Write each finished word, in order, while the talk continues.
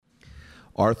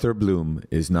Arthur Blume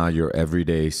is not your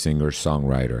everyday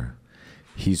singer-songwriter.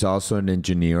 He's also an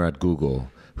engineer at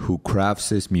Google who crafts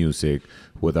his music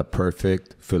with a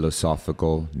perfect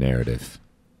philosophical narrative.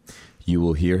 You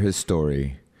will hear his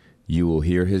story, you will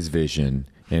hear his vision,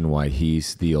 and why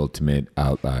he's the ultimate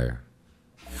outlier.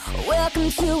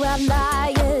 Welcome to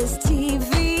Outliers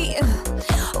TV.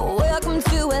 Welcome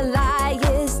to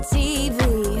Outliers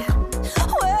TV.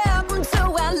 Welcome to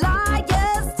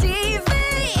Outliers TV.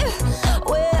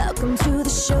 Welcome to the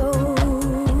show.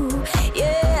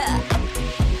 Yeah.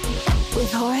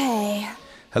 With Jorge.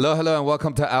 Hello, and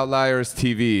welcome to Outliers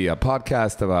TV, a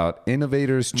podcast about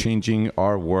innovators changing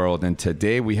our world. And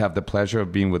today we have the pleasure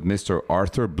of being with Mr.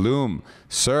 Arthur Blume.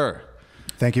 Sir.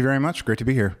 Thank you very much. Great to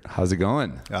be here. How's it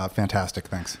going? Fantastic.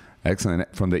 Thanks.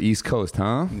 Excellent. From the East Coast,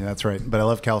 huh? Yeah, that's right. But I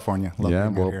love California. Love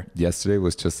being out here. Yesterday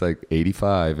was just like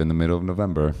 85 in the middle of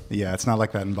November. Yeah, it's not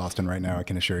like that in Boston right now, I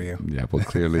can assure you. Yeah, well,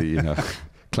 clearly,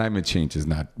 climate change is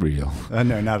not real. No,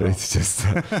 not at all. It's just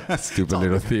a stupid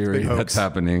little theory that's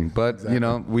happening. But,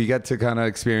 exactly. We get to kind of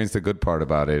experience the good part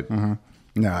about it. Mm-hmm.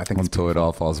 No, I think until it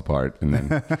all falls apart, and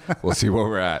then we'll see where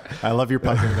we're at. I love your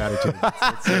positive attitude.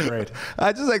 It's so great.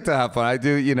 I just like to have fun. I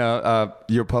do.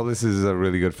 Your publicist is a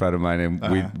really good friend of mine,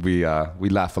 and we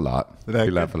laugh a lot.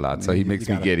 Laugh a lot. So he makes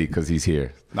me giddy because he's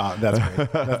here. No, that's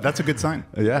great. That's a good sign.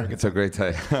 Yeah, it's a great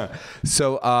sign.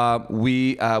 So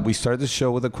we started the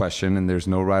show with a question, and there's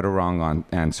no right or wrong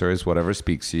answers. Whatever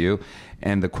speaks to you,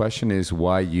 and the question is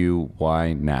why you?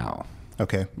 Why now?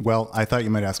 Okay. Well, I thought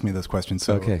you might ask me this question,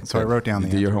 so I wrote down the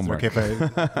answers. Do your homework. Okay,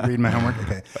 if I read my homework?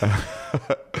 Okay.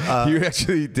 You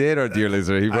actually did, our dear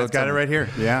listener. He wrote I've got it right here.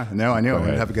 Yeah. No, I knew I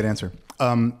would have a good answer.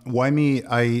 Why me?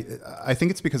 I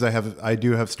think it's because I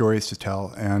do have stories to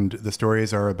tell, and the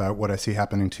stories are about what I see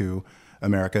happening to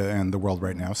America and the world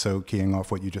right now. So keying off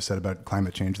what you just said about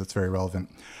climate change, that's very relevant.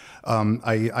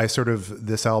 I sort of,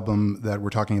 this album that we're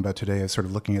talking about today is sort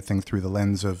of looking at things through the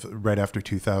lens of right after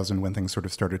 2000, when things sort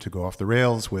of started to go off the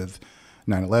rails with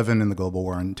 9/11 and the global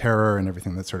war on terror and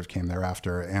everything that sort of came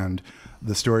thereafter. And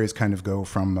the stories kind of go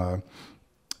from,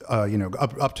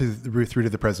 up to through to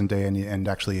the present day and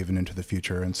actually even into the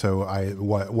future. And so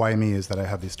why me is that I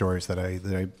have these stories that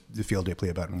I feel deeply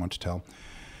about and want to tell.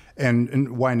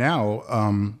 And why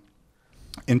now?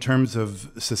 In terms of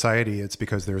society, it's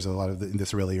because there's a lot of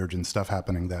this really urgent stuff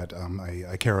happening that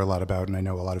I care a lot about, and I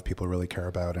know a lot of people really care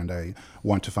about, and I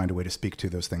want to find a way to speak to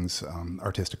those things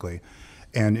artistically.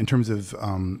 And in terms of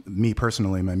me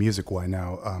personally, my music, why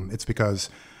now? It's because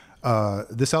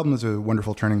this album is a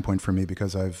wonderful turning point for me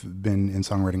because I've been in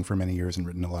songwriting for many years and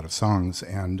written a lot of songs.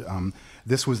 And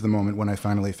this was the moment when I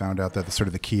finally found out that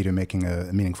the key to making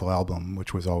a meaningful album,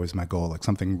 which was always my goal, like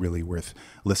something really worth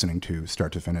listening to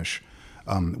start to finish,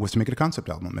 was to make it a concept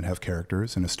album and have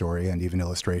characters and a story and even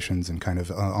illustrations and kind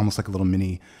of almost like a little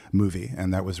mini movie.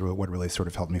 And that was what really sort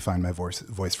of helped me find my voice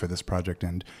for this project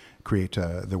and create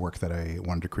the work that I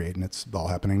wanted to create. And it's all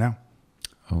happening now.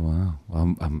 Oh, wow.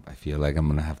 Well, I feel like I'm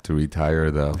going to have to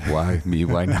retire the why me,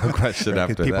 why now question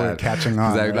after that. People are catching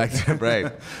on. Right? Like to,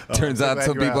 right. Turns out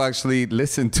some people actually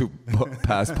listen to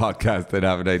past podcasts and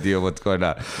have an idea of what's going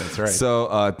on. That's right.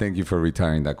 So thank you for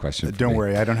retiring that question. Don't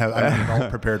worry. I'm not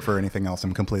prepared for anything else.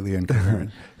 I'm completely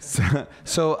incoherent.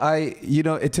 So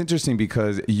it's interesting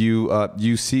because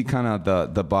you see kind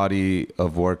of the body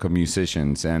of work of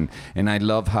musicians, and I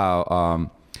love how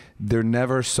they're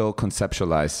never so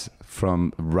conceptualized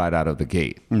from right out of the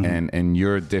gate. Mm-hmm. And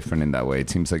you're different in that way. It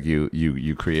seems like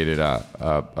you created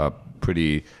a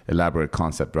pretty elaborate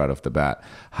concept right off the bat.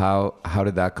 How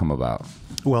did that come about?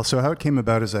 Well, so how it came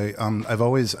about is I've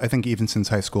always, I think even since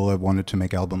high school, I've wanted to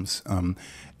make albums.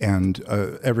 And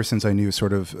ever since I knew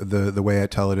sort of the way I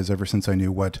tell it is ever since I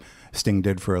knew what Sting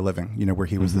did for a living, where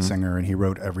he was the singer and he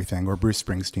wrote everything, or Bruce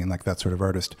Springsteen, like that sort of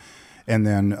artist. And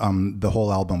then the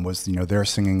whole album was, their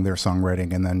singing, their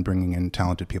songwriting, and then bringing in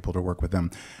talented people to work with them.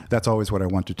 That's always what I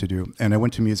wanted to do. And I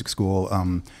went to music school,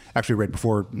 actually right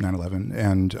before 9/11,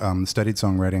 and studied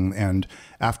songwriting. And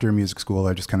after music school,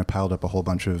 I just kind of piled up a whole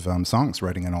bunch of songs,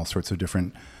 writing in all sorts of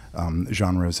different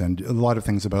genres, and a lot of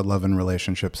things about love and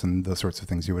relationships and those sorts of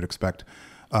things you would expect.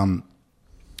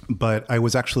 But I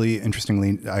was actually,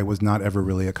 interestingly, I was not ever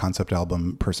really a concept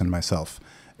album person myself.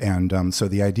 And so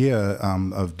the idea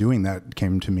of doing that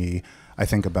came to me, I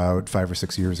think, about 5 or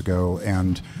 6 years ago.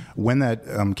 And when that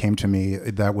came to me,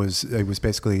 it was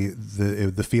basically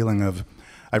the feeling of,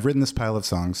 I've written this pile of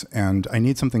songs, and I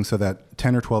need something so that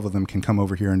 10 or 12 of them can come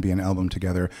over here and be an album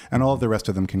together, and all of the rest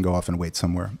of them can go off and wait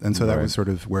somewhere. And so that was sort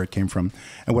of where it came from.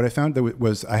 And what I found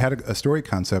was I had a story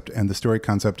concept, and the story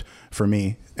concept for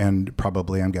me, and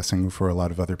probably I'm guessing for a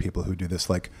lot of other people who do this,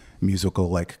 like musical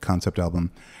like concept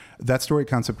album. That story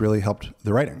concept really helped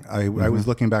the writing. I was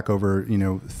looking back over,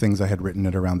 things I had written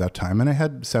at around that time, and I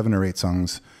had 7 or 8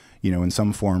 songs, in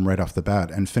some form right off the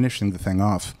bat, and finishing the thing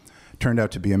off turned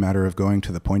out to be a matter of going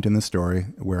to the point in the story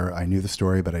where I knew the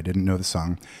story, but I didn't know the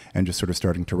song, and just sort of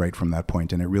starting to write from that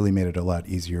point. And it really made it a lot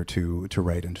easier to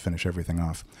write and to finish everything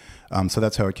off. So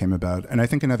that's how it came about. And I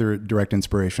think another direct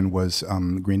inspiration was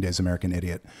Green Day's American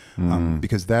Idiot,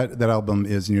 because that album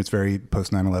is, it's very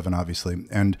post 9/11, obviously.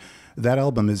 And that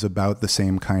album is about the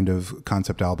same kind of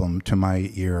concept album to my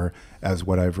ear as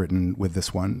what I've written with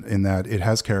this one, in that it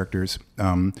has characters.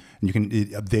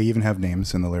 They even have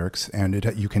names in the lyrics, and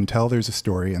you can tell there's a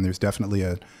story, and there's definitely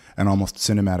an almost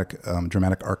cinematic,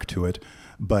 dramatic arc to it.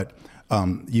 But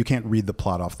you can't read the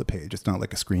plot off the page. It's not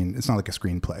like a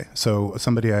screenplay. So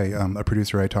a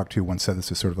producer I talked to once said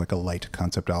this is sort of like a light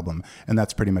concept album, and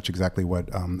that's pretty much exactly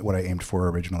what I aimed for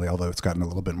originally. Although it's gotten a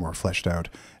little bit more fleshed out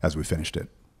as we finished it.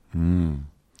 And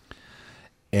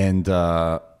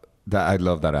I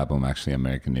love that album, actually,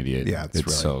 American Idiot. Yeah, it's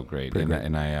really so great. Great.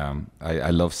 And I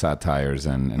love satires,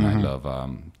 and I love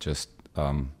just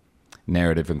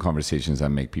narrative and conversations that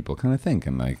make people kind of think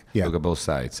and look at both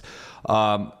sides.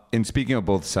 And speaking of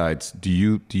both sides, do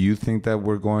you think that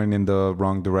we're going in the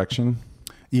wrong direction?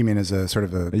 You mean as a sort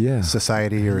of a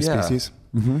society or a species?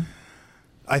 Mm-hmm.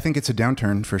 I think it's a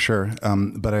downturn for sure,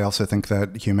 but I also think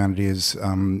that humanity is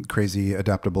crazy,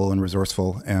 adaptable, and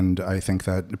resourceful. And I think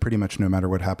that pretty much no matter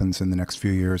what happens in the next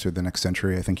few years or the next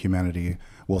century, I think humanity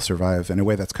will survive. In a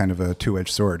way, that's kind of a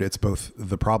two-edged sword. It's both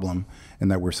the problem in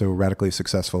that we're so radically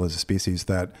successful as a species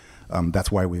that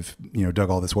that's why we've dug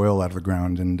all this oil out of the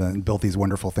ground and built these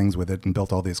wonderful things with it and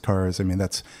built all these cars. I mean,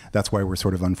 that's why we're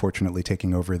sort of unfortunately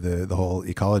taking over the whole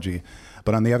ecology.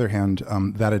 But on the other hand,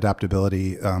 that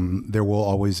adaptability, there will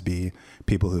always be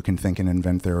people who can think and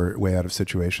invent their way out of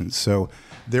situations. So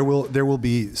there will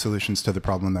be solutions to the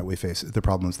problems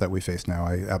that we face now.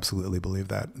 I absolutely believe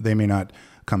that. They may not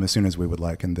come as soon as we would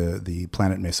like, and the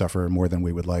planet may suffer more than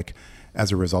we would like as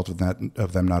a result of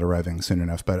them not arriving soon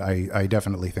enough. But I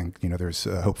definitely think there's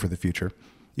hope for the future,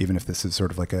 even if this is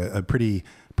sort of like a pretty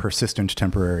persistent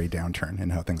temporary downturn in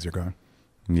how things are going.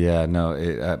 Yeah, no,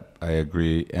 I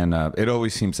agree. And it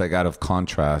always seems like out of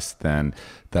contrast, then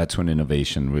that's when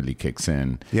innovation really kicks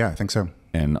in. Yeah, I think so.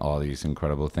 And all these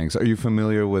incredible things. Are you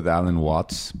familiar with Alan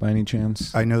Watts by any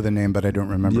chance? I know the name, but I don't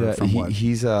remember it from what.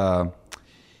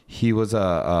 He was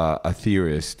a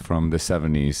theorist from the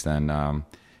 70s, and I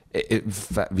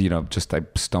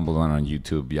stumbled on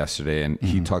YouTube yesterday, and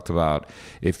he talked about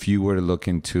if you were to look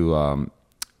into a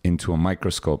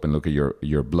microscope and look at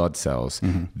your blood cells,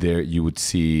 there you would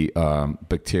see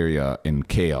bacteria in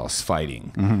chaos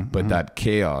fighting. But that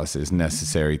chaos is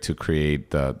necessary to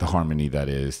create the harmony that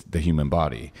is the human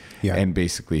body. Yeah. And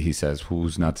basically he says,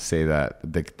 who's not to say that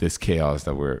this chaos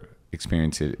that we're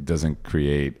experiencing doesn't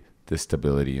create the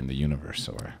stability in the universe?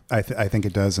 Or I think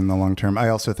it does in the long term. I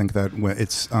also think that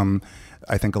it's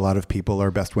I think a lot of people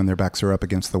are best when their backs are up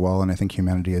against the wall, and I think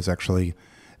humanity is actually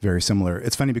very similar.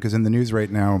 It's funny because in the news right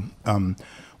now,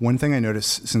 one thing I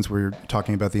notice, since we're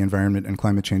talking about the environment and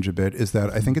climate change a bit, is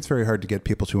that I think it's very hard to get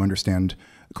people to understand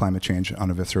climate change on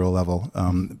a visceral level,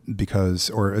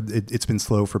 it's been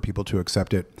slow for people to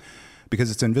accept it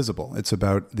because it's invisible. It's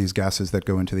about these gases that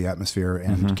go into the atmosphere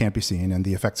and can't be seen, and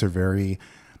the effects are very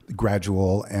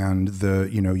gradual, and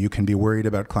you can be worried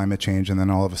about climate change, and then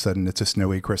all of a sudden it's a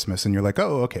snowy Christmas and you're like,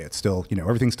 oh, okay, it's still,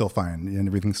 everything's still fine and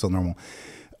everything's still normal.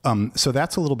 So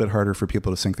that's a little bit harder for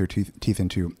people to sink their teeth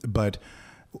into. But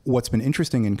what's been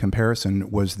interesting in comparison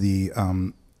was the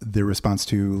response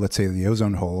to, let's say, the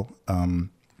ozone hole.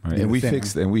 Right. And we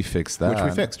fixed that. Which we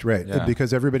fixed, right. Yeah.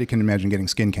 Because everybody can imagine getting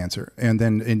skin cancer. And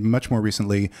then much more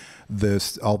recently,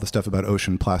 all the stuff about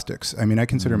ocean plastics. I mean, I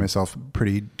consider myself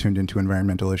pretty tuned into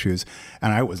environmental issues,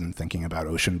 and I wasn't thinking about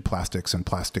ocean plastics and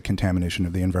plastic contamination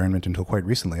of the environment until quite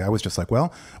recently. I was just like,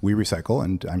 well, we recycle,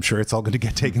 and I'm sure it's all going to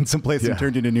get taken someplace and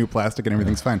turned into new plastic, and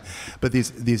everything's fine. But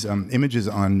these images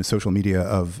on social media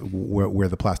of where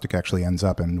the plastic actually ends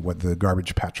up and what the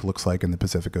garbage patch looks like in the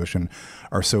Pacific Ocean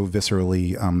are so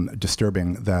viscerally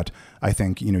disturbing that I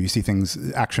think you see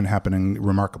action happening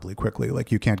remarkably quickly.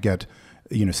 Like you can't get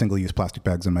single-use plastic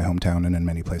bags in my hometown and in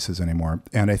many places anymore.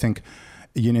 And I think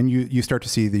and you start to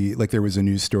see there was a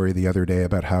news story the other day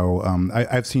about how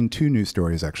I've seen 2 news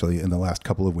stories actually in the last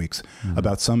couple of weeks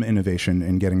about some innovation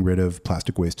in getting rid of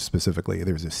plastic waste specifically.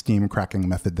 There's a steam cracking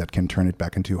method that can turn it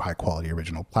back into high quality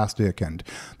original plastic, and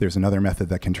there's another method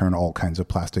that can turn all kinds of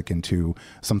plastic into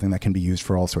something that can be used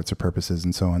for all sorts of purposes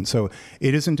and so on. So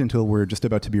it isn't until we're just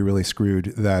about to be really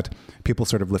screwed that people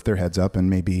sort of lift their heads up, and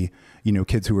maybe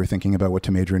kids who are thinking about what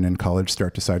to major in college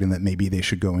start deciding that maybe they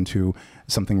should go into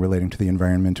something relating to the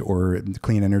environment or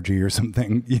clean energy or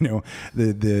something.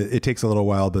 It takes a little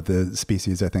while, but the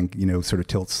species, I think, sort of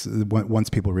tilts. Once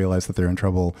people realize that they're in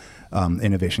trouble,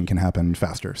 innovation can happen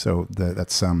faster. So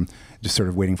that's just sort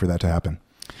of waiting for that to happen.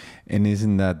 And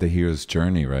isn't that the hero's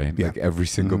journey, right? Yeah. Like every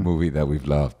single movie that we've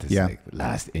loved is like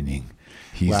last inning.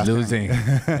 He's losing.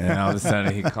 And all of a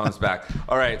sudden he comes back.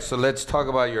 All right, so let's talk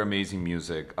about your amazing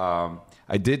music.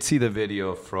 I did see the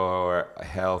video for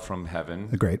Hell from Heaven.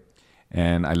 Great.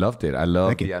 And I loved it. I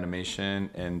loved the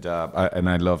animation, and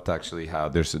I loved actually how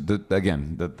there's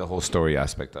the whole story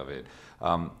aspect of it.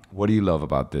 What do you love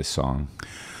about this song?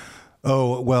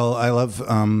 Oh, well, I love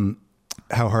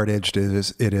how hard-edged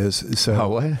it is. So how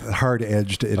what?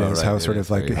 Hard-edged it is. Right. How sort of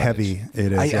like heavy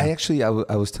it is.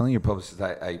 I was telling your publicist,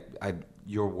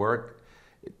 your work,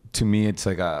 to me, it's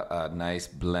like a nice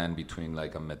blend between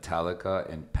like a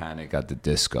Metallica and Panic at the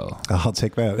Disco. I'll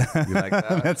take that. You like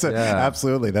that?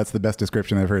 Absolutely. That's the best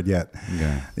description I've heard yet.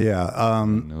 Yeah.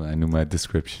 I knew my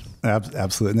description.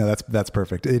 Absolutely. No, that's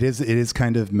perfect. It is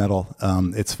kind of metal.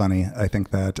 It's funny. I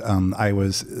think that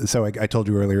I told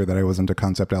you earlier that I wasn't a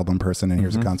concept album person, and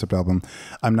here's a concept album.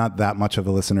 I'm not that much of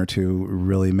a listener to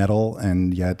really metal,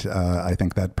 and yet I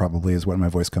think that probably is what my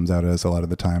voice comes out as a lot of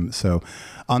the time. So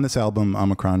on this album,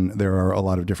 Omicron, there are a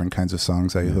lot of different kinds of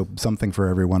songs. I hope something for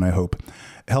everyone, I hope.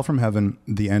 Hell from Heaven,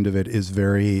 the end of it is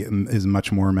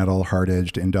much more metal,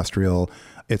 hard-edged, industrial.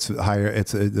 It's higher.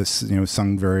 It's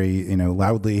sung very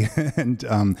loudly, and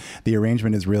the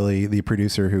arrangement is really, the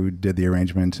producer who did the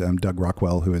arrangement, Doug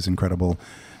Rockwell, who is incredible,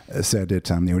 said it.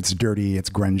 It's dirty, it's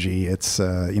grungy. It's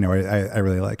I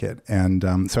really like it,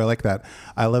 and so I like that.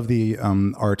 I love the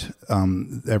art,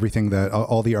 everything that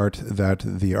all the art that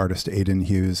the artist Aidan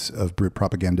Hughes of Brute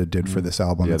Propaganda did for this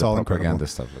album. Yeah, it's all incredible. Propaganda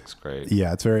stuff looks great.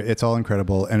 Yeah, it's all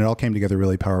incredible, and it all came together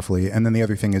really powerfully. And then the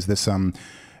other thing is this song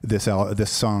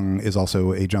is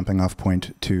also a jumping off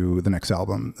point to the next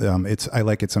album. I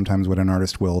like it sometimes when an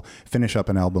artist will finish up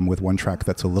an album with one track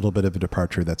that's a little bit of a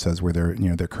departure that says where their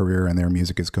career and their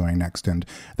music is going next, and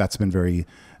that's been very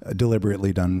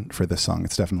deliberately done for this song.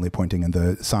 It's definitely pointing in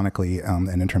the sonically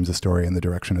and in terms of story in the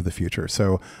direction of the future.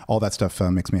 So all that stuff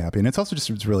makes me happy, and it's also just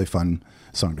it's a really fun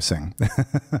song to sing.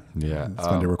 Yeah, it's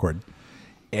fun to record.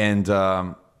 And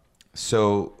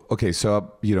so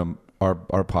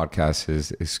Our podcast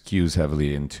skews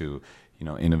heavily into,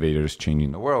 innovators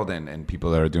changing the world and people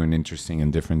that are doing interesting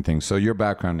and different things. So your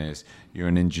background is you're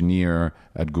an engineer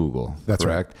at Google. That's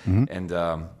correct? Right.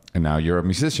 Mm-hmm. And now you're a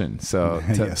musician. So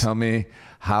yes. Tell me,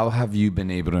 how have you been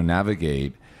able to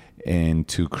navigate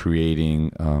into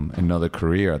creating another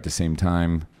career at the same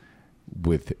time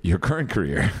with your current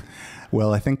career?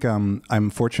 Well, I think I'm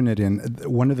fortunate in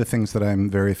one of the things that I'm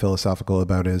very philosophical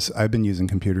about is I've been using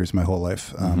computers my whole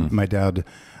life. My dad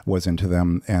was into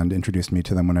them and introduced me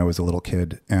to them when I was a little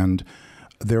kid. And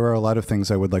there are a lot of things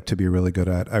I would like to be really good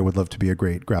at. I would love to be a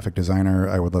great graphic designer.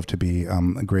 I would love to be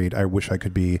I wish I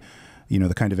could be,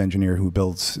 the kind of engineer who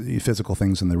builds physical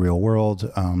things in the real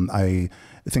world.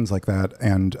 Things like that.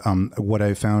 And what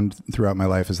I found throughout my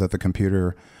life is that the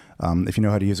computer, if you know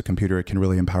how to use a computer, it can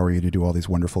really empower you to do all these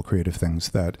wonderful creative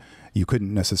things that you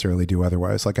couldn't necessarily do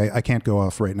otherwise. Like I can't go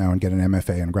off right now and get an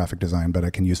MFA in graphic design, but I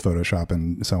can use Photoshop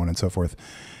and so on and so forth.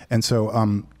 And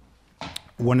so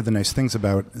one of the nice things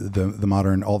about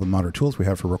all the modern tools we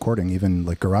have for recording, even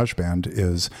like GarageBand,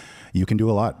 is you can do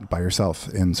a lot by yourself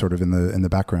in the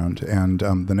background. And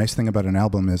the nice thing about an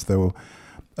album is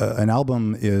an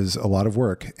album is a lot of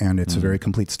work, and it's a very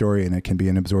complete story, and it can be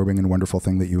an absorbing and wonderful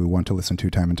thing that you want to listen to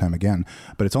time and time again.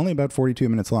 But it's only about 42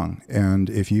 minutes long. And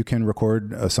if you can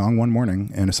record a song one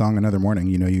morning and a song another morning,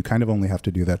 you kind of only have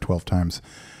to do that 12 times.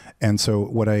 And so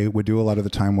what I would do a lot of the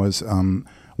time was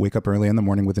wake up early in the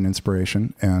morning with an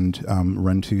inspiration and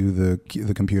run to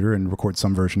the computer and record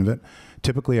some version of it.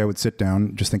 Typically, I would sit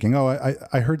down just thinking,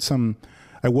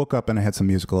 I woke up and I had some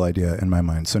musical idea in my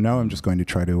mind. So now I'm just going to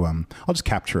try to, I'll just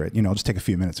capture it. I'll just take a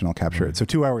few minutes and I'll capture it. So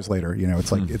 2 hours later,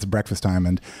 it's like it's breakfast time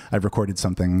and I've recorded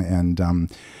something.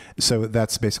 And so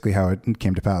that's basically how it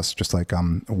came to pass. Just like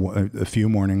a few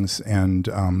mornings and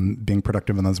being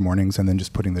productive in those mornings, and then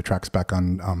just putting the tracks back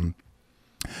on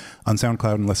on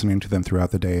SoundCloud and listening to them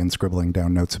throughout the day and scribbling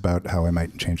down notes about how I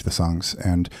might change the songs.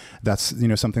 And that's,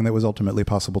 something that was ultimately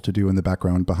possible to do in the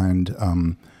background behind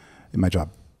my job.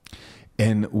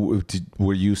 And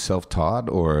were you self-taught,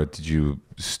 or did you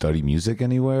study music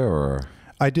anywhere, or?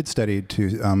 I did study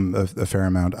a fair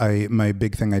amount. My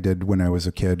big thing I did when I was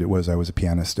a kid was I was a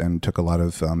pianist and took a lot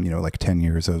of, like 10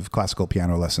 years of classical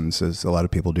piano lessons, as a lot of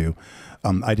people do.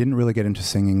 I didn't really get into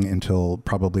singing until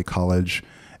probably college.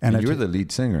 And you're the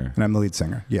lead singer. And I'm the lead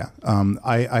singer, yeah.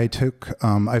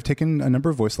 I've taken a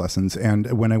number of voice lessons,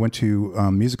 and when I went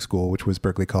to music school, which was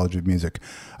Berklee College of Music,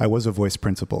 I was a voice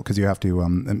principal, because you have to,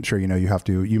 I'm sure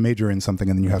you major in something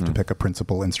and then you have to pick a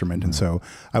principal instrument. And so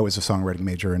I was a songwriting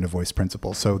major and a voice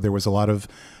principal. So there was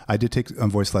I did take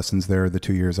voice lessons there the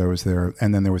 2 years I was there,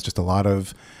 and then there was just a lot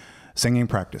of singing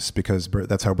practice, because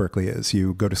that's how Berklee is.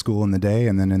 You go to school in the day,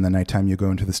 and then in the nighttime you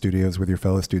go into the studios with your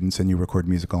fellow students and you record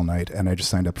music all night. And I just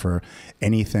signed up for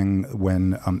anything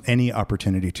any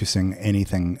opportunity to sing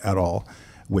anything at all,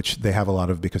 which they have a lot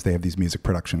of because they have these music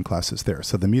production classes there.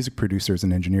 So the music producers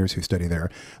and engineers who study there,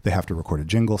 they have to record a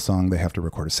jingle song, they have to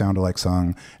record a sound-alike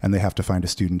song, and they have to find a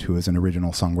student who is an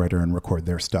original songwriter and record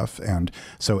their stuff. And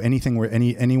so anything where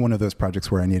any one of those projects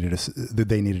where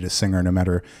they needed a singer, no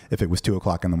matter if it was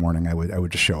 2:00 in the morning, I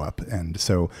would just show up. And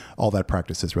so all that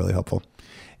practice is really helpful.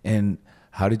 And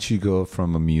how did you go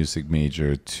from a music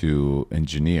major to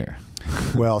engineer?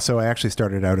 Well, so I actually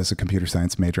started out as a computer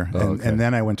science major, and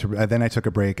then I took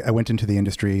a break. I went into the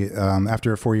industry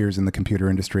after 4 years in the computer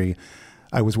industry.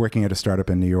 I was working at a startup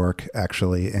in New York,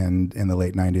 actually, in the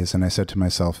late 90s, and I said to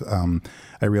myself,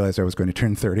 I realized I was going to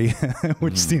turn 30,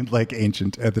 which seemed like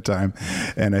ancient at the time.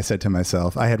 And I said to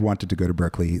myself, I had wanted to go to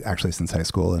Berklee actually since high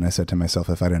school, and I said to myself,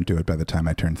 if I don't do it by the time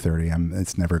I turn 30,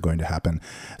 it's never going to happen.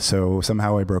 So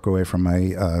somehow I broke away from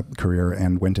my career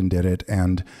and went and did it,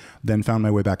 and then found my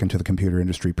way back into the computer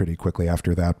industry pretty quickly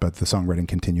after that. But the songwriting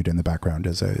continued in the background,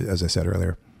 as I said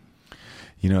earlier.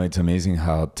 It's amazing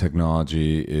how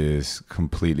technology is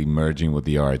completely merging with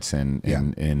the arts, and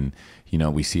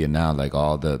we see it now, like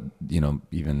all the,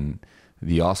 even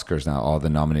the Oscars now, all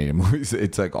the nominated movies,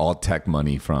 it's like all tech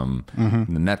money from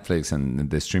the Netflix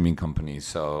and the streaming companies.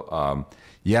 So, I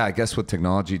guess with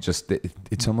technology,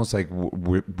 it's almost like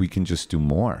we can just do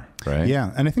more, right?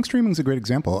 Yeah, and I think streaming is a great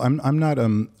example. I'm not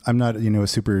a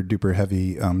super duper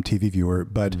heavy TV viewer,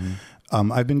 but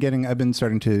I've been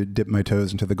starting to dip my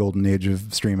toes into the golden age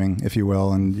of streaming, if you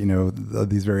will, and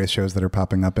these various shows that are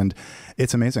popping up, and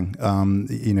it's amazing.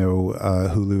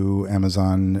 Hulu,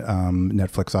 Amazon,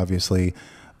 Netflix, obviously.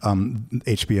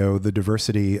 HBO, the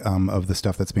diversity of the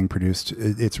stuff that's being produced,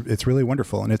 it's really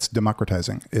wonderful, and it's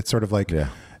democratizing. It's sort of like,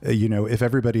 if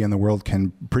everybody in the world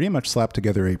can pretty much slap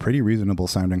together a pretty reasonable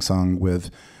sounding song with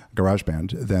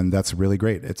GarageBand, then that's really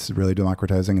great. It's really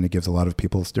democratizing, and it gives a lot of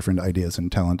people's different ideas and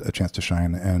talent a chance to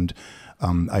shine. And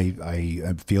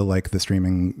I feel like the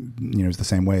streaming, is the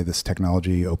same way. This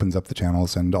technology opens up the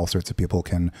channels, and all sorts of people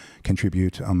can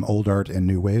contribute old art in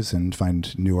new ways and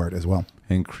find new art as well.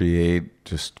 And create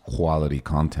just quality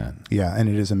content. Yeah, and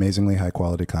it is amazingly high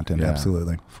quality content,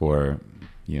 absolutely. For,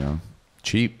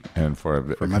 cheap, and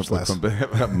for much less.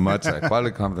 Much less.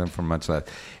 Quality content for much less.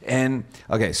 And,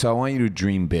 okay, so I want you to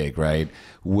dream big, right?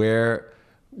 Where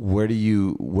would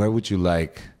you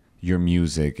like your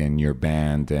music and your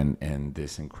band and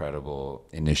this incredible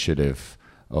initiative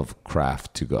of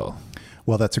craft to go?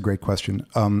 Well, that's a great question.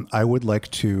 I would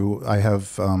like to, I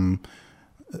have...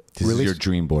 this is your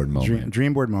dream board moment.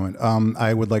 Dream board moment.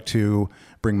 I would like to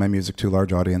bring my music to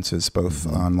large audiences, both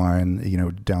online,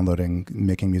 downloading,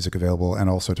 making music available, and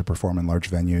also to perform in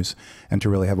large venues, and to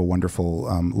really have a wonderful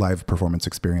live performance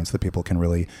experience that people can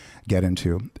really get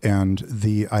into. And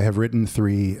I have written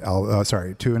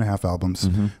 2.5 albums.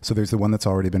 So there's the one that's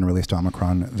already been released,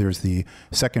 Omicron. There's the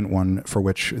second one, for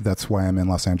which that's why I'm in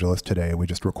Los Angeles today. We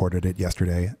just recorded it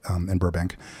yesterday in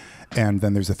Burbank. And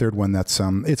then there's a third one that's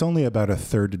it's only about a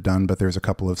third done, but there's a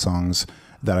couple of songs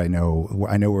that I know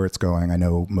where it's going. I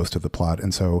know most of the plot.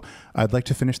 And so I'd like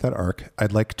to finish that arc.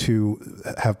 I'd like to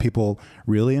have people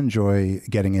really enjoy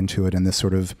getting into it in this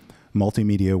sort of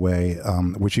multimedia way,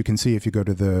 which you can see if you go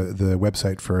to the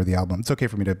website for the album. It's okay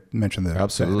for me to mention that.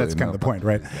 Absolutely. That's kind of the point,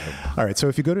 right? Yeah. All right. So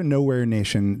if you go to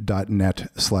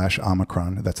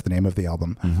nowherenation.net/Omicron, that's the name of the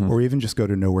album, or even just go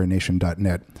to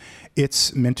nowherenation.net,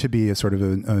 it's meant to be a sort of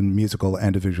a musical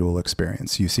and a visual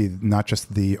experience. You see not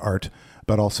just the art,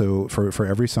 but also for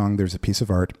every song, there's a piece of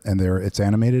art, and it's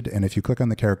animated. And if you click on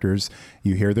the characters,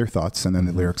 you hear their thoughts, and then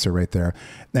the lyrics are right there.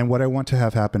 And what I want to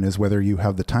have happen is, whether you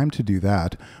have the time to do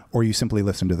that, or you simply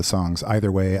listen to the songs,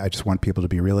 either way, I just want people to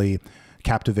be really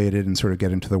captivated and sort of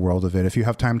get into the world of it. If you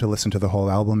have time to listen to the whole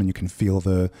album and you can feel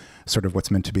the sort of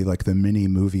what's meant to be like the mini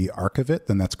movie arc of it,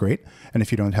 then that's great. And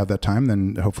if you don't have that time,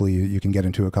 then hopefully you can get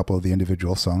into a couple of the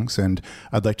individual songs. And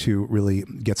I'd like to really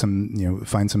get some,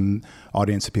 find some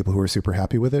audience of people who are super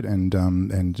happy with it and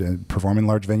perform in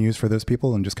large venues for those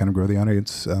people and just kind of grow the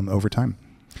audience over time.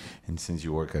 And since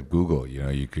you work at Google,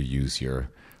 you could use your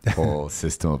whole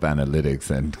system of analytics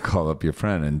and call up your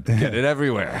friend and get it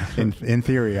everywhere. In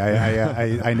theory,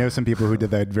 I know some people who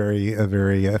did that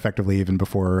very effectively even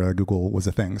before Google was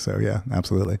a thing. So yeah,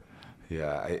 absolutely.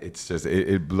 Yeah, it's just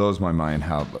it blows my mind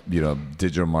how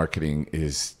digital marketing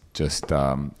is just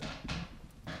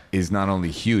is not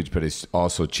only huge, but it's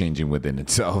also changing within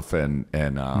itself. And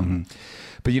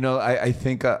but I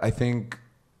think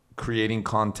creating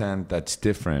content that's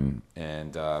different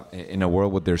and in a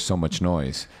world where there's so much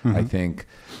noise, I think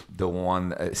the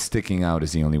one sticking out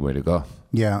is the only way to go.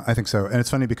 Yeah, I think so. And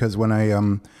it's funny because when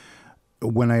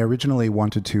I originally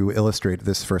wanted to illustrate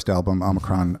this first album,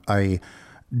 Omicron, I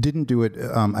didn't do it.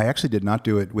 I actually did not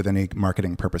do it with any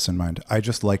marketing purpose in mind. I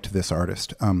just liked this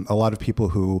artist. A lot of people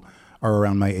who are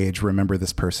around my age remember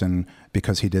this person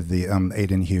because he did the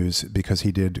Aiden Hughes, because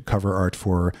he did cover art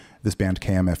for this band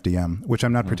KMFDM, which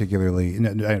I'm not particularly,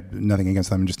 nothing against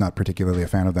them, I'm just not particularly a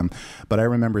fan of them. But I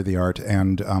remember the art,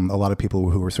 and a lot of people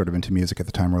who were sort of into music at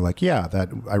the time were like, yeah, that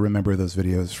I remember those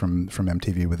videos from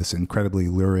MTV with this incredibly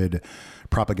lurid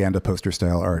propaganda poster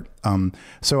style art.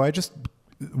 So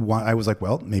I was like,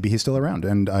 well, maybe he's still around.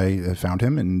 And I found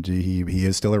him, and he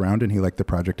is still around, and he liked the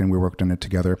project, and we worked on it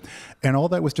together. And all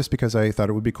that was just because I thought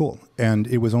it would be cool. And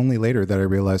it was only later that I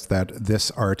realized that this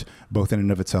art, both in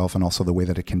and of itself and also the way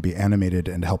that it can be animated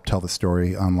and help tell the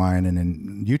story online and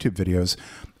in YouTube videos,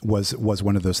 was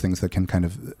one of those things that can kind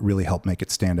of really help make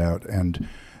it stand out. And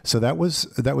so that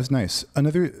was nice.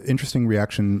 Another interesting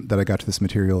reaction that I got to this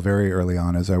material very early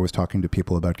on as I was talking to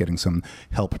people about getting some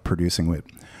help producing it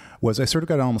was I sort of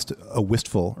got almost a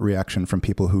wistful reaction from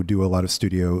people who do a lot of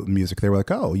studio music. They were like,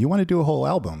 oh, you want to do a whole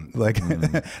album? Like,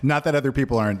 not that other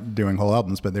people aren't doing whole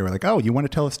albums, but they were like, oh, you want to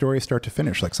tell a story start to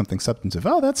finish, like something substantive.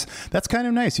 Oh, that's kind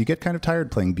of nice. You get kind of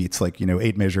tired playing beats, like,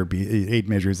 8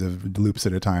 measures of loops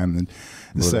at a time. And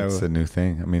that's a new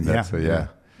thing. I mean, yeah.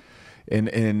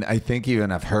 And I think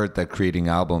even I've heard that creating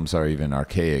albums are even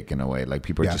archaic in a way. Like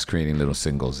people are just creating little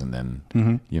singles and then,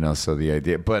 so the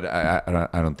idea, but I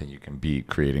don't think you can be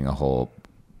creating a whole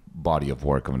body of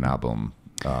work of an album.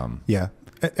 Yeah.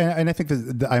 And I think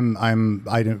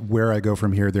that where I go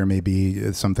from here, there may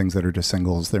be some things that are just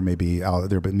singles. There may be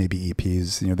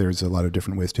EPs. There's a lot of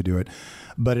different ways to do it.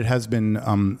 But it has been.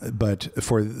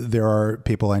 There are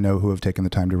people I know who have taken the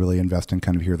time to really invest and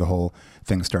kind of hear the whole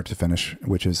thing start to finish,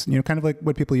 which is kind of like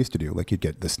what people used to do. Like you'd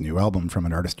get this new album from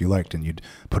an artist you liked, and you'd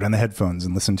put on the headphones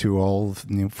and listen to all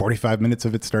 45 minutes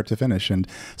of it start to finish. And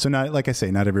so, not like I say,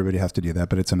 not everybody has to do that,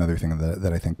 but it's another thing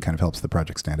that I think kind of helps the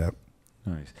project stand out.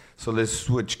 Nice. So let's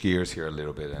switch gears here a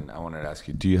little bit, and I wanted to ask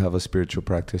you: do you have a spiritual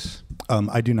practice?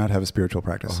 I do not have a spiritual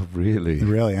practice. Oh, really?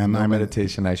 Really? My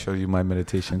meditation. I showed you my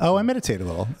meditation. Oh, I meditate a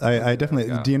little. I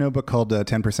definitely. Yeah. Do you know a book called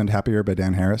 10% Happier by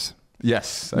Dan Harris?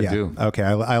 Yes, I do. Okay,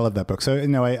 I love that book. So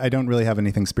no, I don't really have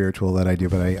anything spiritual that I do,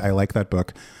 but I like that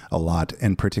book a lot,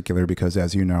 in particular because,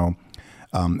 as you know,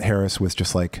 Harris was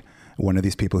just like one of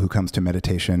these people who comes to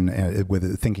meditation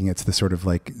with thinking it's the sort of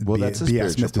like that's a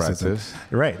BS mysticism, practice.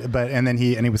 Right? But and then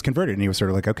he was converted, and he was sort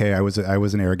of like, okay, I was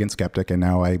an arrogant skeptic, and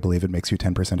now I believe it makes you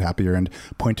 10% happier, and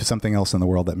point to something else in the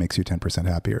world that makes you 10%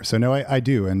 happier. So no, I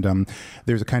do, and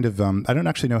there's a kind of I don't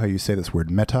actually know how you say this word,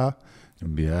 metta.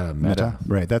 Yeah, metta.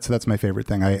 Right. That's my favorite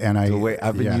thing.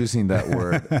 I've been using that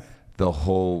word the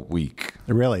whole week.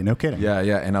 Really? No kidding. Yeah.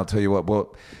 And I'll tell you what.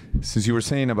 Well, since you were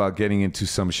saying about getting into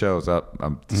some shows,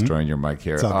 I'm destroying your mic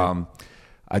here.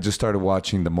 I just started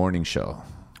watching The Morning Show,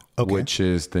 which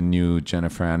is the new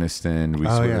Jennifer Aniston,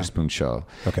 Reese Witherspoon show.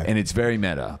 Okay. And it's very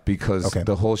meta because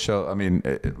the whole show, I mean,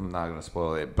 I'm not going to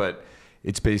spoil it, but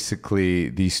it's basically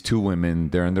these two women,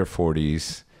 they're in their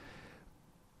 40s,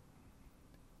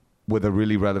 with a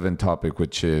really relevant topic,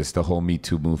 which is the whole Me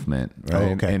Too movement, right? Oh,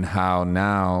 okay. And how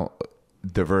now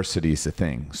diversity is a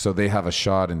thing. So they have a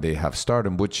shot and they have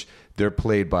stardom, which they're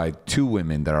played by two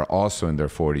women that are also in their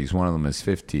 40s. One of them is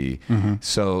 50. Mm-hmm.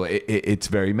 So it's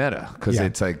very meta because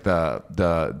it's like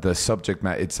the subject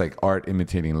matter. It's like art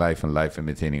imitating life and life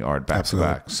imitating art back to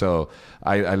back. So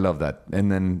I love that.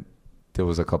 And then there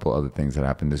was a couple other things that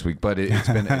happened this week, but it's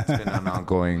been an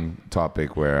ongoing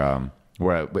topic where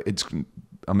it's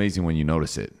amazing when you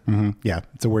notice it. Mm-hmm. Yeah,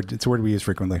 it's a word we use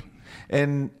frequently.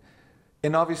 And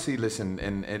obviously, listen,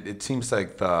 and it seems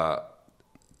like the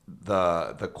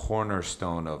the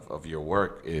cornerstone of your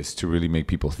work is to really make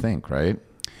people think, right?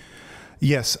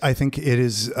 Yes, I think it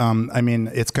is. I mean,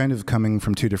 it's kind of coming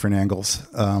from two different angles.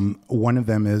 One of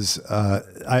them is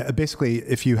basically,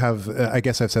 if you have, I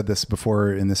guess I've said this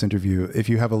before in this interview, if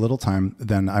you have a little time,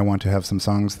 then I want to have some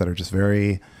songs that are just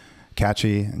very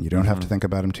catchy and you don't have to think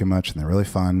about them too much and they're really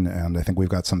fun. And I think we've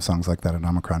got some songs like that in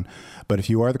Omicron. But if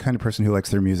you are the kind of person who likes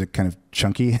their music kind of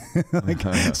chunky, like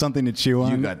something to chew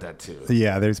on. You got that too.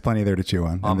 Yeah, there's plenty there to chew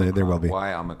on. And there will be.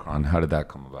 Why Omicron? How did that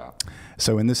come about?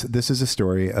 So in this is a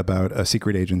story about a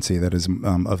secret agency that is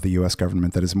of the U.S.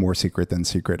 government that is more secret than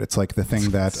secret. It's like the thing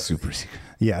that super secret.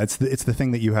 Yeah, it's the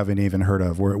thing that you haven't even heard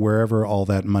of. Wherever all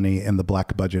that money in the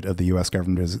black budget of the U.S.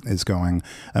 government is going,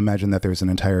 imagine that there's an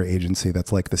entire agency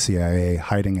that's like the CIA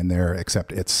hiding in there,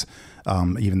 except it's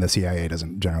even the CIA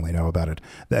doesn't generally know about it.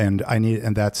 And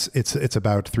it's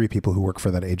about three people who work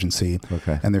for that agency,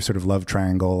 and their sort of love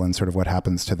triangle and sort of what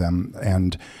happens to them.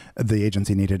 And the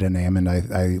agency needed a name, and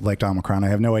I liked Omicron. I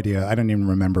have no idea. I don't even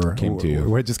remember. Came to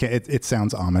you. It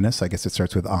sounds ominous. I guess it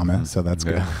starts with Ama, so that's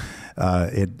good.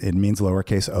 It means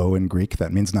lowercase o in Greek.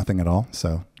 That means nothing at all.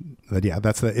 So, but yeah,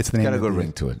 it's the name. It's got a good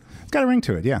ring to it. It's got a ring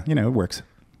to it. Yeah, it works.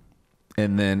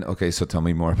 And then, so tell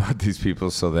me more about these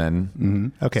people. So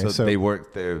then, so they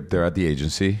work. They're at the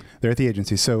agency. They're at the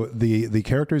agency. So the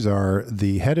characters are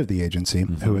the head of the agency,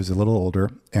 who is a little older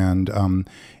and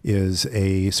is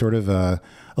a sort of a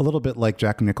little bit like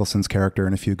Jack Nicholson's character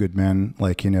in A Few Good Men,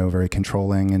 like very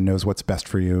controlling and knows what's best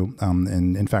for you.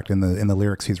 And in fact, in the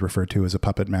lyrics, he's referred to as a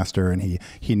puppet master, and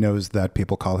he knows that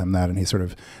people call him that, and he sort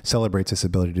of celebrates his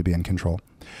ability to be in control.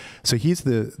 So he's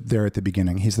there at the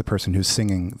beginning. He's the person who's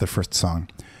singing the first song.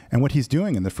 And what he's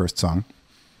doing in the first song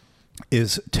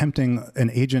is tempting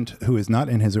an agent who is not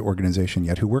in his organization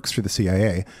yet, who works for the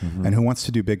CIA and who wants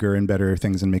to do bigger and better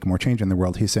things and make more change in the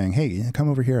world. He's saying, hey, come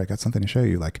over here. I got something to show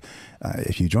you. Like,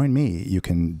 if you join me, you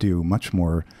can do much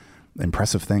more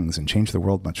impressive things and change the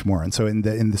world much more. And so in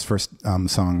this first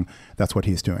song, that's what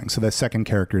he's doing. So the second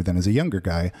character then is a younger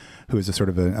guy who is a sort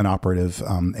of an operative.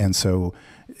 And so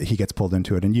he gets pulled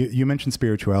into it. And you mentioned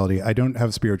spirituality. I don't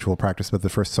have spiritual practice, but the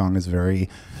first song is very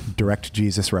direct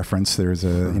Jesus reference. There's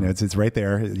it's right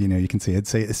there. You can see it.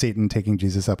 Satan taking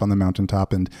Jesus up on the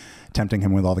mountaintop and tempting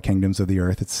him with all the kingdoms of the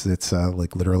earth. It's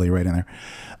like literally right in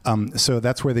there. So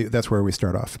that's where we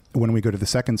start off. When we go to the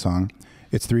second song,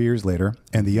 it's 3 years later,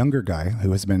 and the younger guy,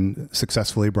 who has been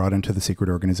successfully brought into the secret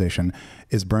organization,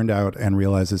 is burned out and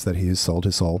realizes that he has sold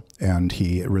his soul, and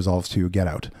he resolves to get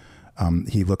out.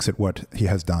 He looks at what he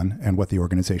has done and what the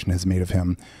organization has made of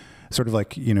him. Sort of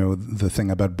like, the thing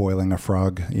about boiling a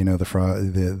frog.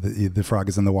 The frog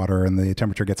is in the water, and the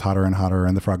temperature gets hotter and hotter,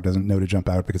 and the frog doesn't know to jump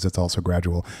out because it's also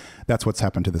gradual. That's what's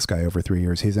happened to this guy over 3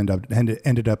 years. He's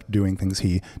ended up doing things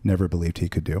he never believed he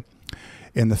could do.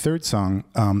 In the third song,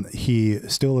 he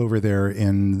still over there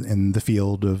in the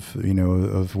field of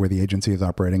where the agency is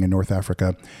operating in North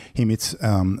Africa. He meets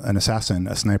an assassin,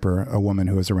 a sniper, a woman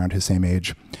who is around his same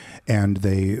age, and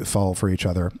they fall for each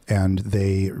other. And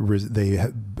they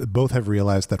both have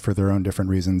realized that for their own different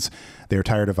reasons, they're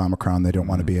tired of Omicron. They don't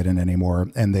want to be it in anymore,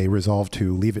 and they resolve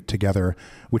to leave it together,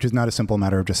 which is not a simple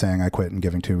matter of just saying I quit and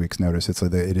giving 2 weeks notice. It's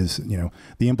like the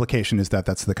implication is that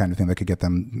that's the kind of thing that could get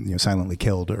them silently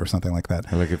killed or something like that.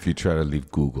 Like if you try to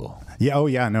leave Google. Yeah. Oh,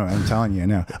 yeah. No, I'm telling you.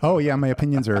 No. Oh, yeah. My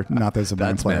opinions are not those of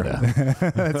my employer.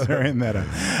 That's very meta.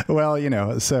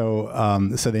 Well,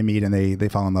 so they meet and they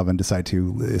fall in love and decide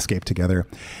to escape together.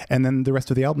 And then the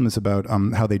rest of the album is about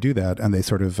how they do that. And they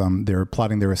sort of, they're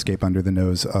plotting their escape under the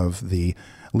nose of the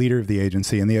leader of the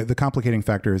agency. And the complicating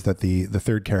factor is that the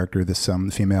third character, this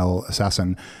female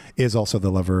assassin, is also the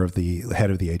lover of the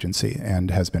head of the agency and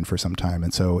has been for some time.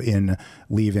 And so in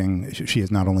leaving, she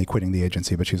is not only quitting the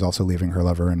agency, but she's also leaving her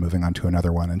lover and moving on to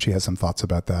another one. And she has some thoughts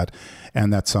about that.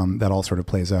 And that's that all sort of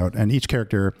plays out. And each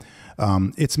character,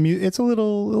 it's a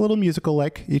little musical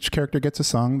like. Each character gets a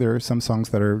song. There are some songs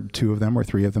that are 2 of them or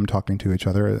 3 of them talking to each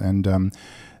other. And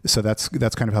so that's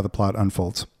kind of how the plot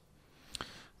unfolds.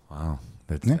 Wow.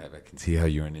 I can see how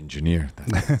you're an engineer.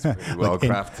 That's pretty well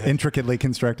crafted. Intricately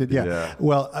constructed. Yeah.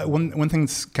 Well, one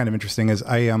thing's kind of interesting is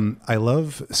I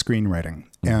love screenwriting,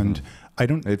 and I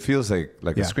don't. It feels like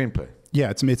a screenplay. Yeah,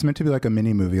 it's meant to be like a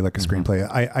mini movie, like a screenplay.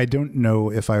 I don't know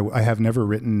if I have never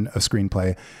written a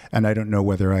screenplay, and I don't know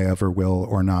whether I ever will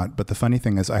or not. But the funny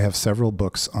thing is I have several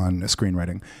books on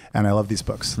screenwriting, and I love these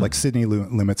books. Like Sidney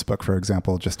Lumet's book, for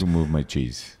example, just to move my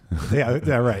cheese.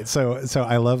 yeah, right. So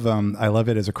I love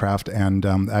it as a craft. And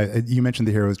you mentioned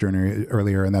the hero's journey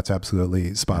earlier, and that's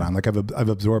absolutely spot on. Like I've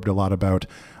absorbed a lot about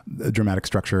dramatic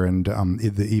structure and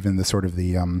even the sort of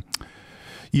the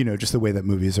just the way that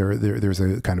movies are, there's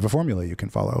a kind of a formula you can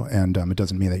follow. And it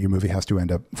doesn't mean that your movie has to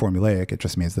end up formulaic. It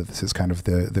just means that this is kind of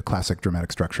the classic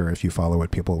dramatic structure. If you follow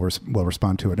it, people will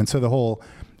respond to it. And so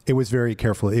it was very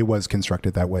careful. It was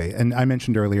constructed that way. And I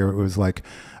mentioned earlier, it was like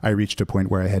I reached a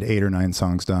point where I had 8 or 9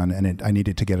 songs done, and I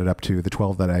needed to get it up to the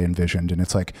 12 that I envisioned. And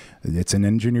it's like, it's an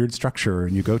engineered structure,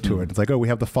 and you go to it. It's like, oh, we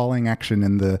have the falling action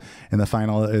in the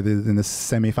final, in the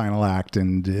semi-final act,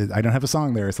 and I don't have a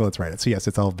song there, so let's write it. So yes,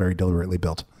 it's all very deliberately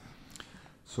built.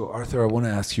 So Arthur, I want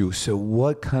to ask you, so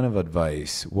what kind of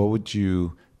advice, what would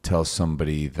you tell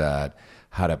somebody that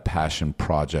had a passion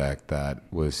project that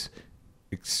was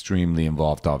extremely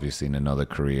involved, obviously, in another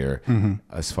career,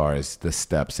 as far as the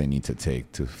steps they need to take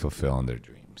to fulfill their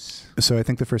dreams? So I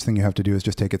think the first thing you have to do is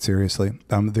just take it seriously.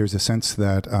 There's a sense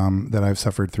that I've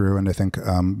suffered through, and I think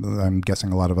I'm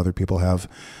guessing a lot of other people have,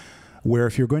 where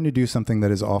if you're going to do something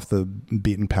that is off the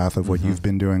beaten path of what you've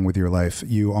been doing with your life,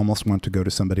 you almost want to go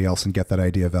to somebody else and get that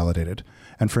idea validated.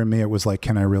 And for me, it was like,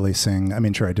 can I really sing? I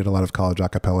mean, sure, I did a lot of college a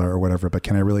cappella or whatever, but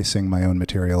can I really sing my own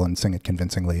material and sing it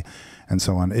convincingly and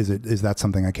so on? Is that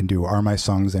something I can do? Are my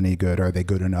songs any good? Are they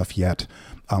good enough yet?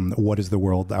 What is the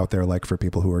world out there like for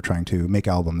people who are trying to make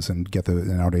albums and get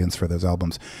an audience for those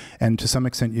albums? And to some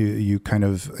extent, you kind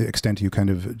of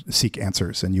seek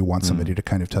answers, and you want somebody to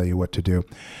kind of tell you what to do.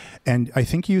 And I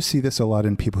think you see this a lot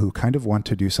in people who kind of want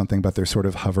to do something, but they're sort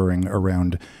of hovering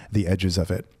around the edges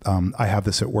of it. I have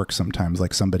this at work sometimes,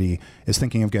 like somebody is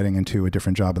thinking of getting into a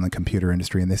different job in the computer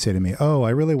industry, and they say to me, oh, I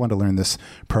really want to learn this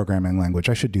programming language.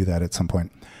 I should do that at some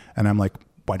point. And I'm like,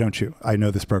 why don't you? I know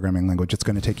this programming language. It's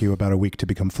going to take you about a week to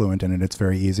become fluent in it. It's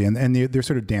very easy. And they're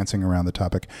sort of dancing around the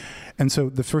topic. And so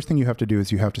the first thing you have to do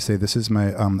is you have to say, this is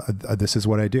this is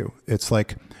what I do. It's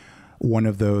like one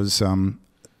of those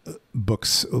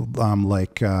books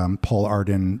like Paul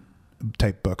Arden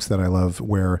type books that I love,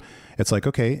 where it's like,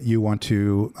 okay, you want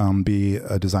to be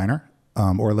a designer.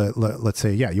 Or let's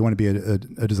say, you want to be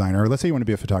a designer, or let's say you want to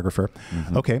be a photographer.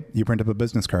 Okay, you print up a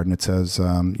business card and it says,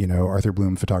 Arthur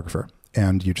Blume, photographer.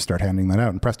 And you just start handing that out,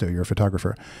 and presto, you're a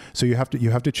photographer. So you have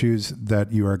to choose that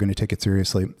you are going to take it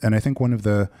seriously. And I think one of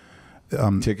the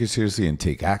take it seriously and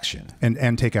take action.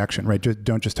 And take action, right?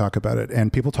 Don't just talk about it.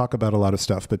 And people talk about a lot of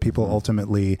stuff, but people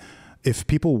ultimately, if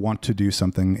people want to do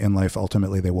something in life,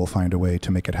 ultimately they will find a way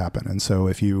to make it happen. And so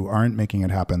if you aren't making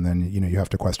it happen, then you have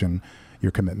to question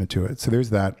your commitment to it. So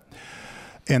there's that.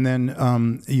 And then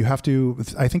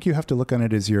I think you have to look on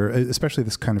it as especially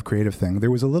this kind of creative thing. There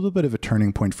was a little bit of a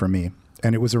turning point for me.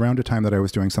 And it was around a time that I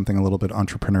was doing something a little bit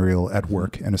entrepreneurial at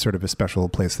work, in a sort of a special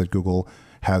place that Google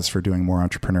has for doing more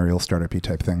entrepreneurial startup-y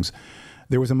type things.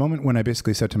 There was a moment when I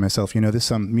basically said to myself,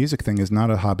 this music thing is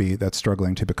not a hobby that's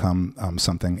struggling to become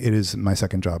something. It is my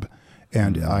second job.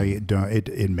 And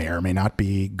it may or may not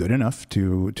be good enough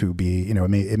to be,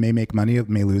 it may make money, it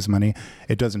may lose money.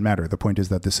 It doesn't matter. The point is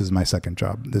that this is my second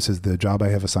job. This is the job I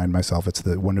have assigned myself. It's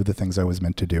one of the things I was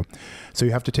meant to do. So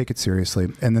you have to take it seriously.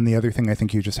 And then the other thing I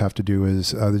think you just have to do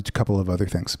is a couple of other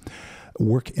things.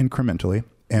 Work incrementally.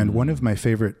 And one of my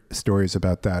favorite stories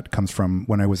about that comes from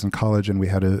when I was in college, and we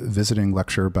had a visiting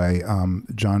lecture by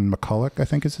John McCulloch, I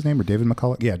think is his name, or David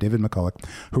McCulloch. Yeah, David McCulloch,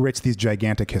 who writes these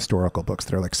gigantic historical books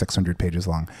that are like 600 pages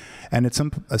long. And at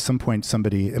some point,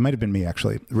 somebody, it might have been me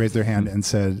actually, raised their hand and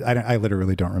said, I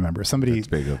literally don't remember. Somebody, it's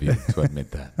big of you to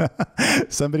admit that.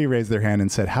 Somebody raised their hand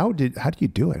and said, how do you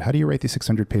do it? How do you write these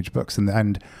 600-page books?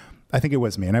 And I think it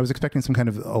was me. And I was expecting some kind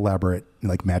of elaborate,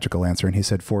 like magical answer. And he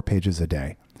said 4 pages a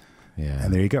day. Yeah.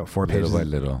 And there you go. 4 pages.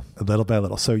 Little by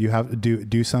little. So you have to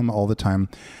do some all the time.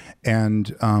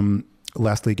 And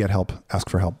lastly, get help, ask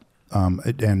for help.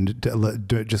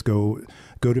 Just go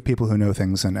to people who know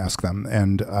things and ask them.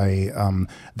 And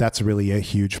that's really a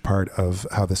huge part of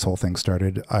how this whole thing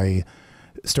started. I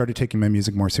started taking my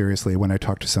music more seriously when I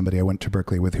talked to somebody I went to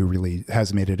Berkeley with who really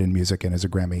has made it in music and is a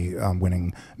Grammy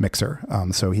winning mixer.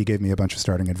 So he gave me a bunch of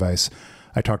starting advice.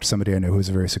 I talked to somebody I know who's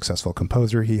a very successful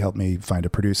composer. He helped me find a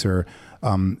producer.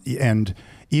 And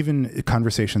even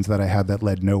conversations that I had that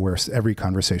led nowhere, every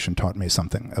conversation taught me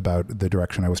something about the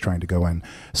direction I was trying to go in.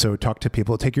 So talk to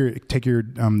people, take your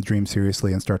dream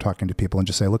seriously and start talking to people and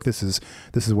just say, look, this is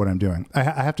what I'm doing.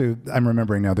 I'm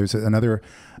remembering now, there's another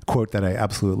quote that I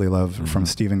absolutely love from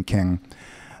Stephen King.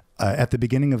 At the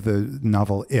beginning of the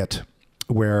novel It,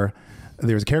 where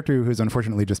there's a character who's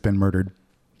unfortunately just been murdered.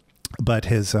 But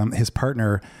his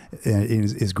partner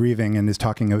is grieving and is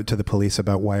talking to the police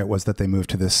about why it was that they moved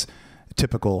to this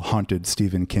typical haunted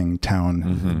Stephen King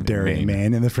town, Derry,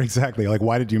 Maine. And exactly, like,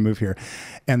 why did you move here?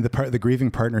 And the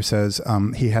grieving partner says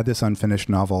he had this unfinished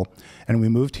novel, and we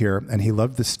moved here, and he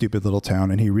loved this stupid little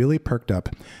town, and he really perked up,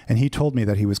 and he told me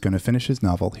that he was going to finish his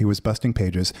novel. He was busting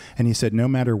pages, and he said, no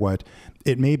matter what,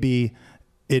 it may be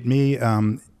a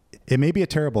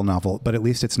terrible novel, but at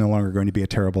least it's no longer going to be a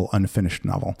terrible unfinished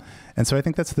novel. And so I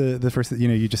think that's the first,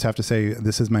 you just have to say,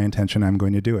 this is my intention, I'm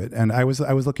going to do it. And I was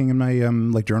looking in my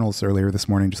like journals earlier this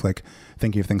morning, just like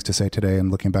thinking of things to say today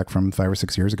and looking back from 5 or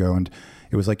 6 years ago. And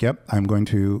it was like, yep, I'm going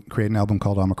to create an album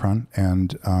called Omicron.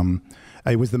 And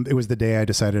it was the day I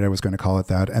decided I was going to call it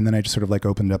that. And then I just sort of like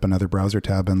opened up another browser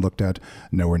tab and looked at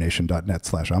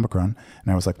nowherenation.net/Omicron.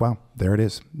 And I was like, wow, there it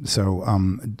is. So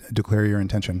declare your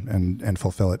intention and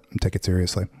fulfill it and take it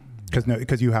seriously.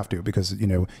 Because you have to, because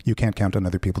you can't count on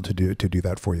other people to do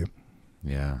that for you.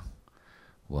 Yeah.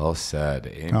 Well said.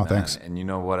 Amen. Oh, thanks. And you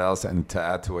know what else? And to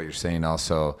add to what you're saying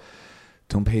also,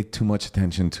 don't pay too much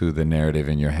attention to the narrative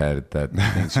in your head that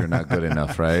thinks you're not good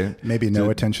enough, right? Maybe no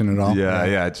attention at all.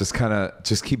 Yeah.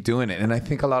 Just keep doing it. And I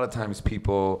think a lot of times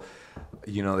people,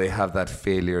 they have that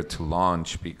failure to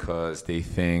launch because they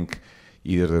think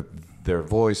either their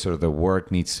voice or their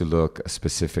work needs to look a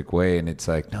specific way. And it's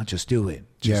like, no, just do it.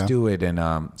 Just do it. And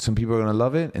some people are going to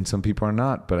love it and some people are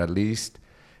not, but at least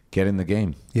get in the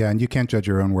game. Yeah, and you can't judge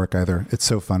your own work either. It's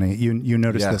so funny. You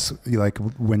notice this, like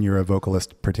when you're a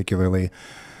vocalist particularly.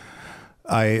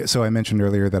 I mentioned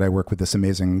earlier that I work with this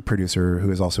amazing producer who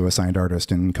is also a signed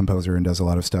artist and composer and does a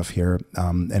lot of stuff here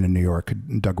and in New York,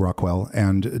 Doug Rockwell.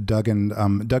 And Doug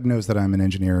knows that I'm an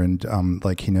engineer, and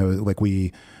he knows, like,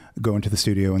 we go into the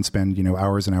studio and spend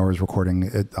hours and hours recording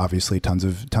it, obviously tons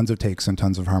of takes and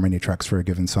tons of harmony tracks for a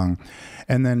given song.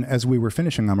 And then as we were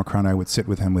finishing Omicron, I would sit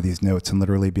with him with these notes and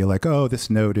literally be like, oh, this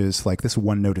note is like, this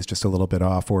one note is just a little bit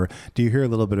off, or do you hear a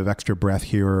little bit of extra breath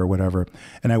here or whatever?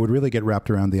 And I would really get wrapped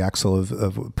around the axle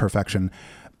of perfection.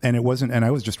 And it wasn't, and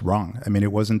I was just wrong. I mean,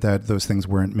 it wasn't that those things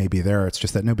weren't maybe there. It's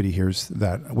just that nobody hears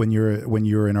that. When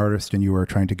you're an artist and you are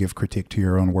trying to give critique to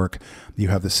your own work, you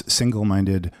have this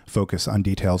single-minded focus on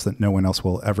details that no one else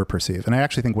will ever perceive. And I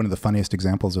actually think one of the funniest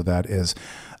examples of that is,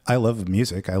 I love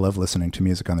music. I love listening to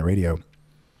music on the radio,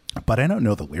 but I don't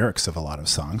know the lyrics of a lot of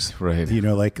songs. Right.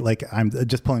 Like I'm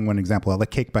just pulling one example out, like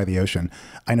Cake by the Ocean.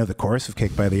 I know the chorus of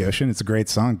Cake by the Ocean. It's a great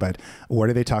song, but what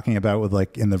are they talking about with,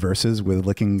 like, in the verses with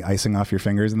licking icing off your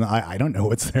fingers? And I don't know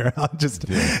what's there. I'll just,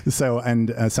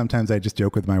 sometimes I just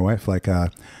joke with my wife, like,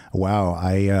 wow,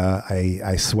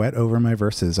 I sweat over my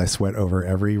verses. I sweat over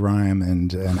every rhyme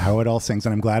and how it all sings.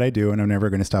 And I'm glad I do. And I'm never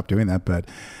going to stop doing that. But,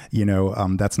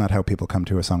 that's not how people come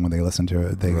to a song when they listen to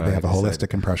it. They have a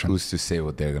holistic impression. Who's to say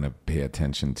what they're going to pay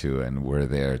attention to, and we're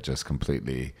there just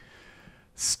completely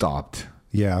stopped.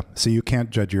 Yeah. So you can't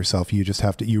judge yourself.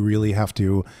 You really have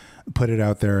to put it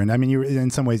out there. And I mean, in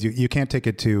some ways you can't take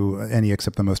it to any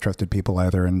except the most trusted people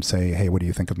either and say, hey, what do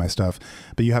you think of my stuff?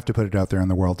 But you have to put it out there in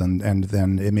the world, and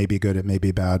then it may be good, it may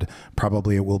be bad.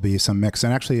 Probably it will be some mix.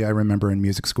 And actually I remember in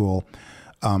music school,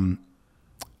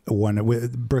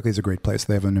 Berklee's a great place.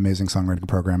 They have an amazing songwriting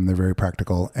program. They're very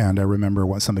practical. And I remember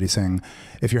somebody saying,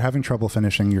 if you're having trouble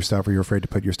finishing your stuff or you're afraid to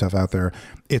put your stuff out there,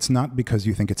 it's not because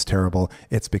you think it's terrible.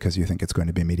 It's because you think it's going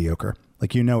to be mediocre.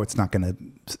 Like, it's not going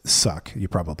to suck. You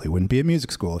probably wouldn't be at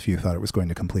music school if you thought it was going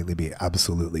to completely be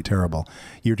absolutely terrible.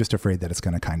 You're just afraid that it's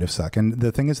going to kind of suck. And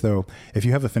the thing is, though, if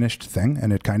you have a finished thing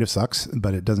and it kind of sucks,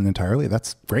 but it doesn't entirely,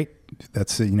 that's great.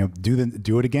 That's,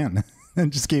 do it again.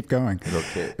 And just keep going.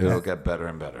 It'll get better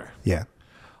and better. Yeah.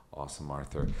 Awesome,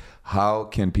 Arthur. How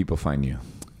can people find you?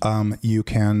 You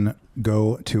can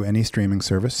go to any streaming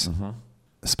service,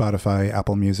 Spotify,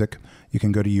 Apple Music. You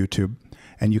can go to YouTube,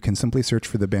 and you can simply search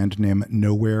for the band name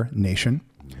Nowhere Nation.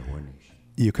 Nowhere Nation.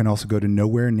 You can also go to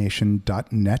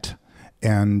nowherenation.net,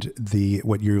 and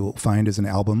what you'll find is an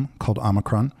album called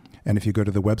Omicron. And if you go to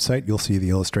the website, you'll see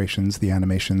the illustrations, the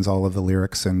animations, all of the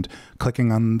lyrics, and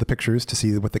clicking on the pictures to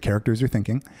see what the characters are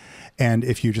thinking. And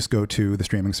if you just go to the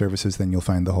streaming services, then you'll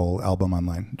find the whole album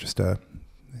online, just as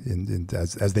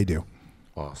they do.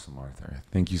 Awesome, Arthur.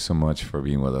 Thank you so much for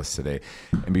being with us today.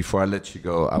 And before I let you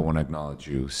go, I want to acknowledge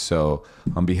you. So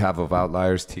on behalf of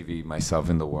Outliers TV, myself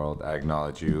in the world, I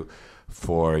acknowledge you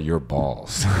for your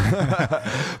balls,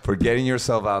 for getting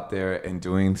yourself out there and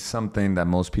doing something that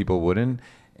most people wouldn't,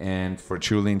 and for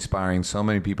truly inspiring so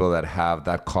many people that have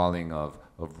that calling of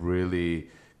really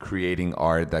creating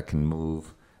art that can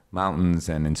move mountains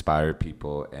and inspire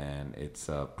people. And it's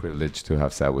a privilege to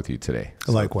have sat with you today.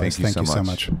 So likewise. Thank you so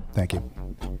much. Thank you.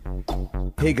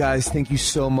 Hey guys, thank you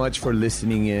so much for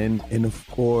listening in. And of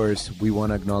course, we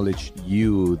want to acknowledge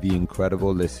you, the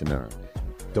incredible listener.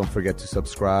 Don't forget to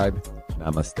subscribe.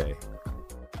 Namaste.